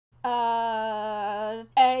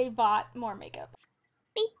I bought more makeup.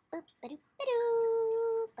 Beep, boop, ba-doop,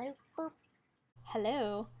 ba-doo, ba-doop, boop.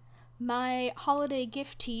 Hello. My holiday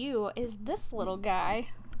gift to you is this little guy.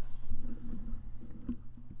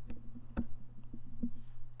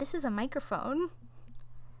 This is a microphone.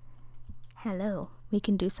 Hello. We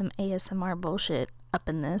can do some ASMR bullshit up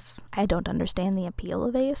in this. I don't understand the appeal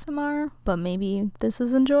of ASMR, but maybe this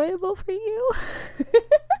is enjoyable for you.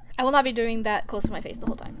 I will not be doing that close to my face the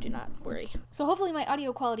whole time, do not worry. So hopefully my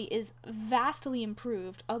audio quality is vastly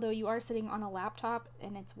improved, although you are sitting on a laptop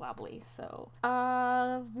and it's wobbly, so...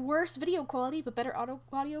 worse video quality, but better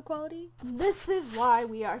audio quality? This is why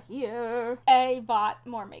we are here. I bought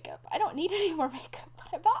more makeup. I don't need any more makeup, but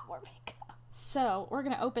I bought more makeup. So, we're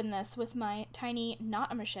gonna open this with my tiny,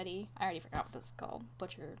 not a machete, I already forgot what this is called,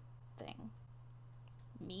 butcher thing.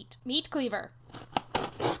 Meat cleaver.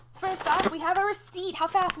 First off, we have a receipt. How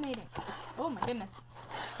fascinating. Oh my goodness.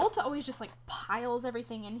 ULTA always just like piles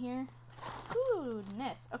everything in here.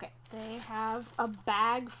 Goodness. Okay, they have a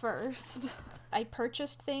bag first. I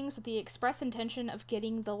purchased things with the express intention of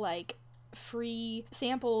getting the like free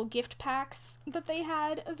sample gift packs that they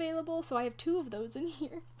had available, so I have 2 of those in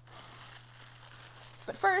here.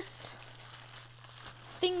 But first,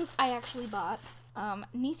 things I actually bought.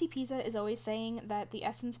 Nisi Pizza is always saying that the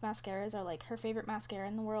Essence mascaras are like her favorite mascara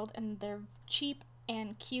in the world, and they're cheap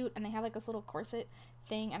and cute, and they have like this little corset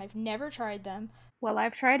thing, and I've never tried them. Well,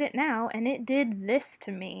 I've tried it now, and it did this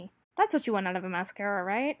to me. That's what you want out of a mascara,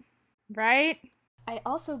 right? Right? I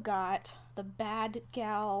also got the Bad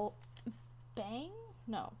Gal Bang?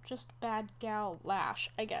 No, just Bad Gal Lash,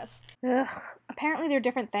 I guess. Ugh, apparently they're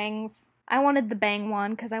different things. I wanted the Bang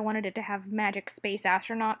one because I wanted it to have magic space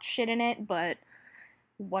astronaut shit in it, but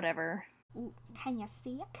whatever. Ooh, can you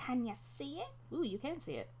see it? Can you see it? Ooh, you can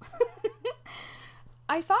see it.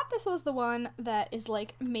 I thought this was the one that is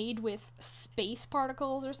like made with space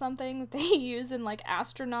particles or something that they use in like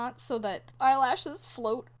astronauts so that eyelashes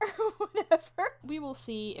float or whatever. We will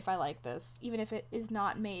see if I like this, even if it is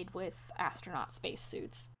not made with astronaut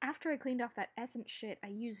spacesuits. After I cleaned off that Essence shit, I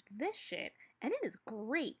used this shit, and it is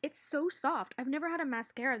great. It's so soft. I've never had a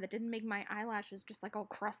mascara that didn't make my eyelashes just like all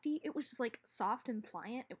crusty. It was just like soft and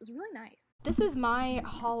pliant. It was really nice. This is my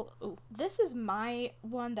this is my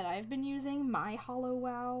one that I've been using, my Hollow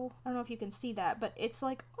Wow. I don't know if you can see that, but it's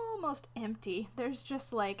like almost empty. There's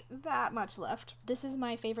just like that much left. This is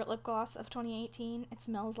my favorite lip gloss of 2018. It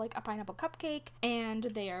smells like a pineapple cupcake, and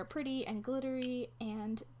they are pretty and glittery,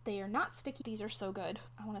 and they are not sticky. These are so good.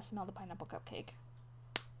 I want to smell the pineapple cupcake.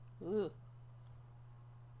 Ooh.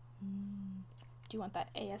 Do you want that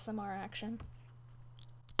ASMR action?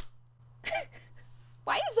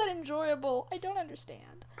 Why is that enjoyable? I don't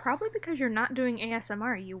understand. Probably because you're not doing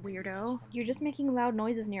ASMR, you weirdo. You're just making loud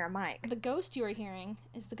noises near a mic. The ghost you are hearing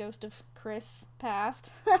is the ghost of Chris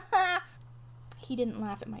past. He didn't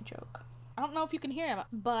laugh at my joke. I don't know if you can hear him,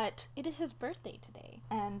 but it is his birthday today,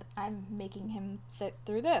 and I'm making him sit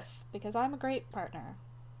through this because I'm a great partner.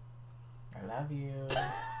 I love you.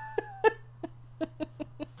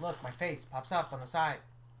 Look, my face pops up on the side.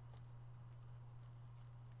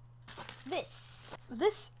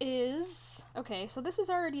 This is... Okay, so this is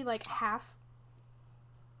already like half...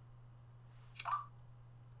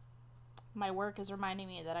 My work is reminding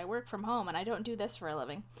me that I work from home and I don't do this for a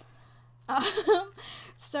living.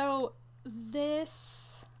 So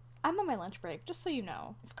this... I'm on my lunch break, just so you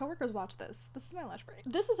know. If coworkers watch this, this is my lunch break.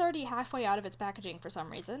 This is already halfway out of its packaging for some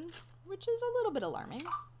reason, which is a little bit alarming.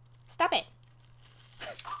 Stop it!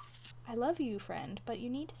 I love you, friend, but you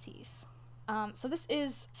need to cease. So this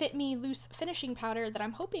is Fit Me Loose Finishing Powder that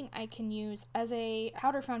I'm hoping I can use as a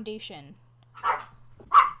powder foundation.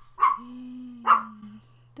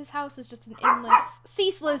 This house is just an endless,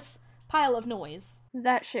 ceaseless pile of noise.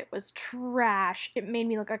 That shit was trash. It made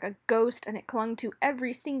me look like a ghost, and it clung to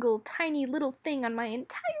every single tiny little thing on my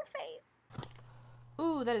entire face.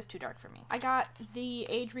 Ooh, that is too dark for me. I got the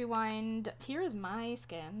Age Rewind. Here is my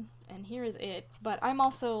skin, and here is it, but I'm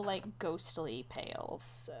also, like, ghostly pale,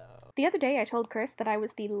 so... The other day I told Chris that I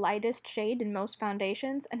was the lightest shade in most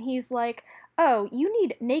foundations, and he's like, oh, you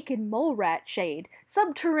need naked mole rat shade,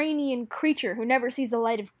 subterranean creature who never sees the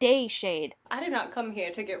light of day shade. I did not come here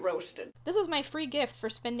to get roasted. This was my free gift for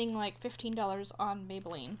spending, like, $15 on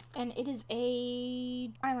Maybelline, and it is a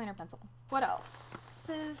eyeliner pencil. What else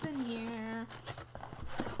is in here?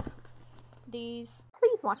 These.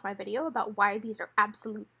 Please watch my video about why these are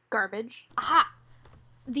absolute garbage. Aha!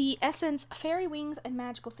 The Essence Fairy Wings and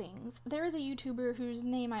Magical Things. There is a YouTuber whose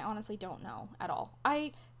name I honestly don't know at all.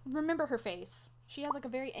 I remember her face. She has like a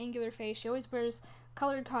very angular face. She always wears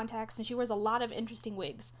colored contacts, and she wears a lot of interesting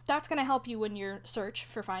wigs. That's gonna help you when you search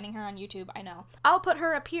for finding her on YouTube, I know. I'll put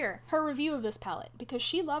her up here, her review of this palette, because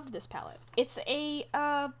she loved this palette. It's a,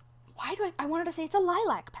 I wanted to say it's a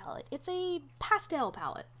lilac palette. It's a pastel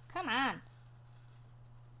palette. Come on.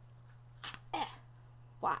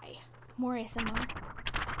 Why? More ASMR.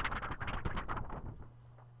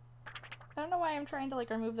 I don't know why I'm trying to, like,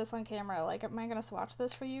 remove this on camera. Like, am I gonna swatch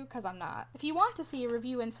this for you? Because I'm not. If you want to see a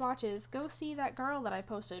review and swatches, go see that girl that I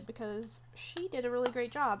posted, because she did a really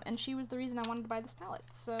great job, and she was the reason I wanted to buy this palette.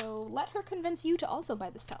 So let her convince you to also buy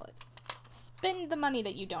this palette. Spend the money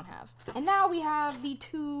that you don't have. And now we have the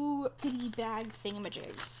 2 goodie bag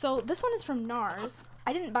thingamajigs. So this one is from NARS.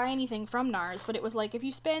 I didn't buy anything from NARS, but it was like, if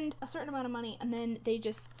you spend a certain amount of money, and then they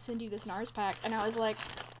just send you this NARS pack, and I was like,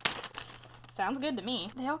 sounds good to me.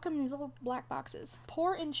 They all come in these little black boxes.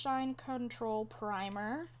 Pour and Shine Control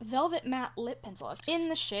Primer. Velvet Matte Lip Pencil. In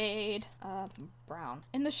the shade, brown.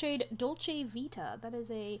 In the shade Dolce Vita. That is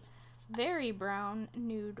a very brown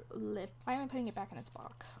nude lip. Why am I putting it back in its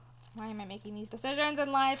box? Why am I making these decisions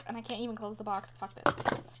in life? And I can't even close the box. Fuck this.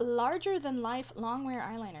 Larger Than Life Longwear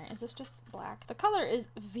Eyeliner. Is this just black? The color is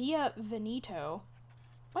Via Veneto.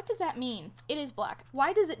 What does that mean? It is black.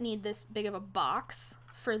 Why does it need this big of a box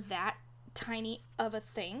for that tiny of a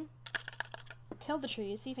thing? Kill the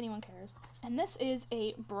trees, see if anyone cares. And this is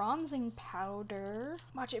a bronzing powder.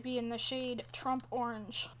 Watch it be in the shade Trump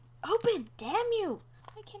Orange. Open! Damn you!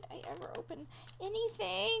 Why can't I ever open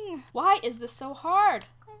anything? Why is this so hard?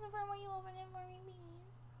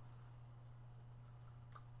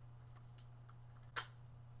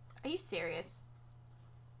 Are you serious?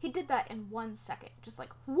 He did that in 1 second. Just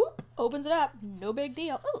like, whoop! Opens it up. No big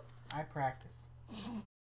deal. Ooh! I practice.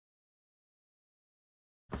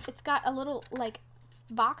 It's got a little, like,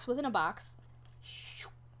 box within a box.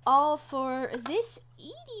 All for this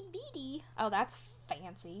itty bitty. Oh, that's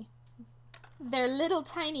fancy. Their little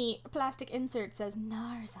tiny plastic insert says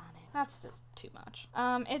NARS on it. That's just too much.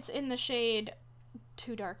 It's in the shade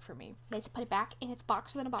Too Dark for me. Let's put it back in its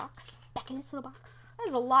box within a box. Back in its little box. That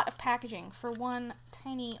is a lot of packaging for one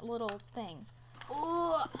tiny little thing.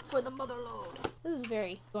 Ugh, for the mother load. This is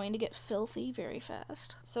going to get filthy very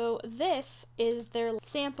fast. So this is their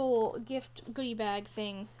sample gift goodie bag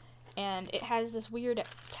thing, and it has this weird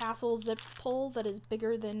tassel zip pull that is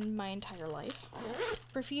bigger than my entire life.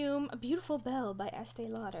 Perfume, A Beautiful Belle by Estee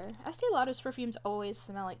Lauder. Estee Lauder's perfumes always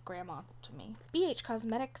smell like grandma to me. BH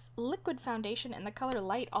Cosmetics liquid foundation in the color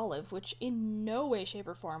Light Olive, which in no way, shape,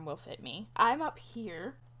 or form will fit me. I'm up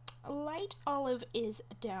here. Light Olive is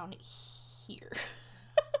down here.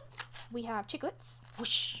 We have Chiclets.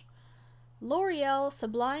 Whoosh. L'Oreal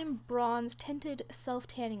Sublime Bronze Tinted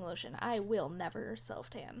Self-Tanning Lotion. I will never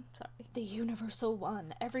self-tan. Sorry. The Universal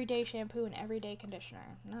One. Everyday shampoo and everyday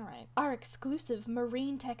conditioner. Alright. Our exclusive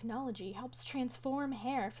marine technology helps transform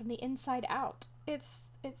hair from the inside out. It's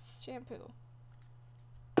shampoo.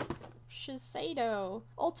 Shiseido.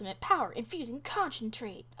 Ultimate Power Infusing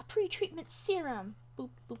Concentrate. A pre-treatment serum. Boop,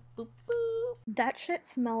 boop, boop, boop. That shit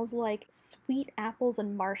smells like sweet apples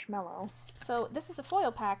and marshmallow. So this is a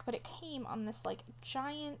foil pack, but it came on this like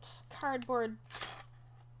giant cardboard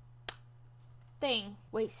thing.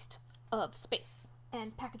 Waste of space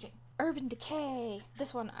and packaging. Urban Decay.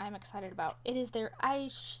 This one I'm excited about. It is their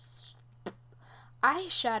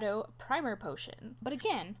eyeshadow primer potion. But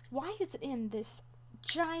again, why is it in this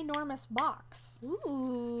ginormous box?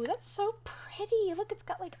 Ooh, that's so pretty. Look, it's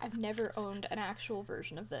got like, I've never owned an actual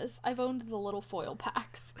version of this. I've owned the little foil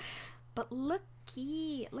packs. But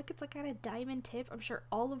looky, look, it's like got a diamond tip. I'm sure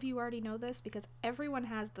all of you already know this because everyone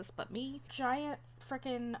has this but me. Giant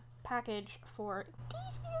frickin' package for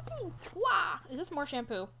these weird things. Wow, is this more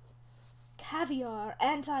shampoo? Caviar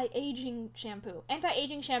anti-aging shampoo.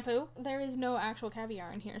 Anti-aging shampoo? There is no actual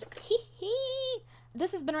caviar in here. Hee hee!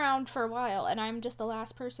 This has been around for a while, and I'm just the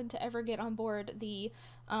last person to ever get on board the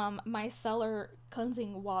micellar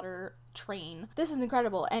cleansing water train. This is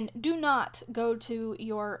incredible, and do not go to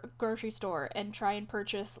your grocery store and try and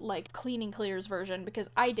purchase, like, Clean & Clear's version, because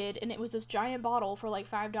I did, and it was this giant bottle for, like,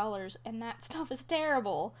 $5, and that stuff is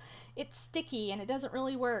terrible. It's sticky, and it doesn't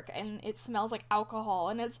really work, and it smells like alcohol,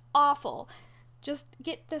 and it's awful. Just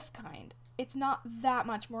get this kind. It's not that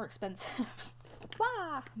much more expensive.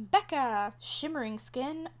 Wah! Becca! Shimmering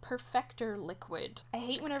Skin Perfector Liquid. I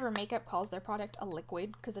hate whenever makeup calls their product a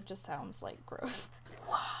liquid because it just sounds like gross.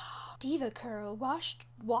 Wow! Diva Curl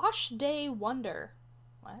Wash Day Wonder.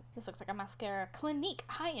 What? This looks like a mascara. Clinique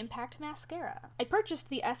High Impact Mascara. I purchased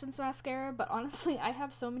the Essence mascara, but honestly, I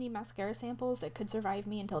have so many mascara samples it could survive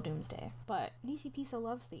me until doomsday. But Nisi Pisa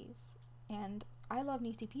loves these. And I love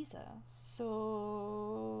Nisti Pizza.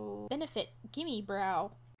 So... Benefit. Gimme,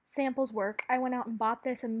 brow. Samples work. I went out and bought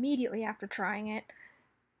this immediately after trying it.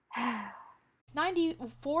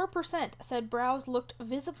 94% said brows looked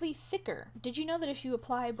visibly thicker. Did you know that if you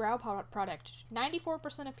apply brow product,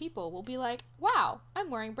 94% of people will be like, wow, I'm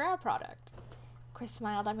wearing brow product? Chris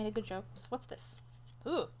smiled. I made a good joke. So what's this?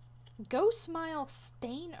 Ooh. Go Smile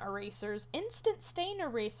Stain Erasers. Instant stain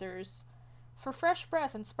erasers for fresh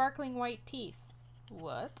breath and sparkling white teeth.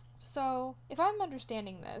 What? So, if I'm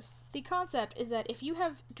understanding this, the concept is that if you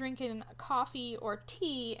have drinking coffee or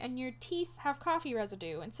tea and your teeth have coffee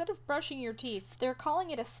residue, instead of brushing your teeth, they're calling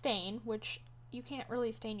it a stain, which you can't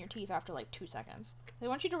really stain your teeth after like 2 seconds. They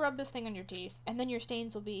want you to rub this thing on your teeth, and then your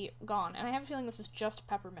stains will be gone. And I have a feeling this is just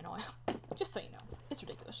peppermint oil. Just so you know. It's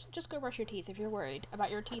ridiculous. Just go brush your teeth if you're worried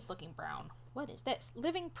about your teeth looking brown. What is this?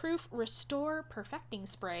 Living Proof Restore Perfecting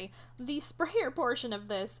Spray. The sprayer portion of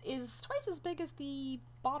this is twice as big as the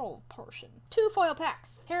bottle portion. 2 foil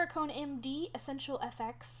packs. Pericone MD Essential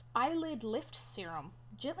FX Eyelid Lift Serum.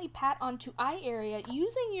 Gently pat onto eye area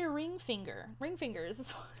using your ring finger. Ring finger is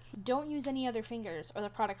this one. Don't use any other fingers or the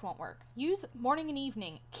product won't work. Use morning and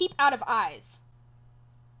evening. Keep out of eyes.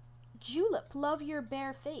 Julep Love Your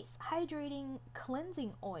Bare Face Hydrating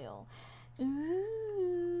Cleansing Oil.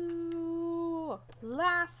 Ooh.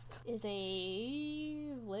 Last is a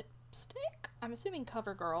lipstick. I'm assuming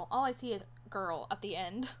CoverGirl. All I see is girl at the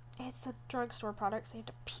end. It's a drugstore product, so you have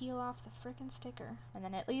to peel off the frickin' sticker. And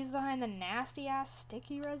then it leaves behind the nasty ass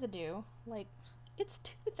sticky residue. Like, it's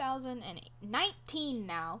 2019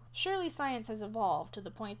 now. Surely science has evolved to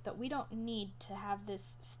the point that we don't need to have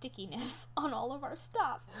this stickiness on all of our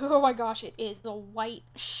stuff. Oh my gosh, it is the white,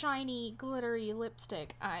 shiny, glittery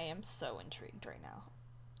lipstick. I am so intrigued right now.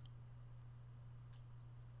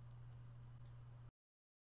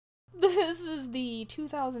 This is the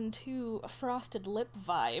 2002 frosted lip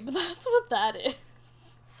vibe. That's what that is.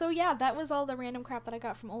 So yeah, that was all the random crap that I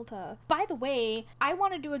got from ULTA. By the way, I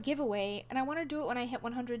want to do a giveaway, and I want to do it when I hit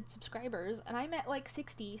 100 subscribers, and I'm at like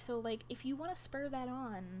 60, so like, if you want to spur that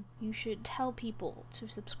on, you should tell people to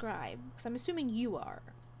subscribe, because I'm assuming you are.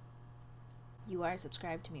 You are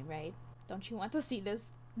subscribed to me, right? Don't you want to see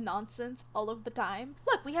this nonsense all of the time?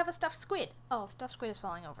 Look, we have a stuffed squid. Oh, stuffed squid is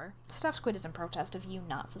falling over. Stuffed squid is in protest of you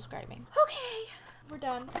not subscribing. Okay, we're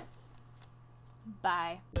done.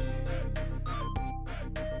 Bye.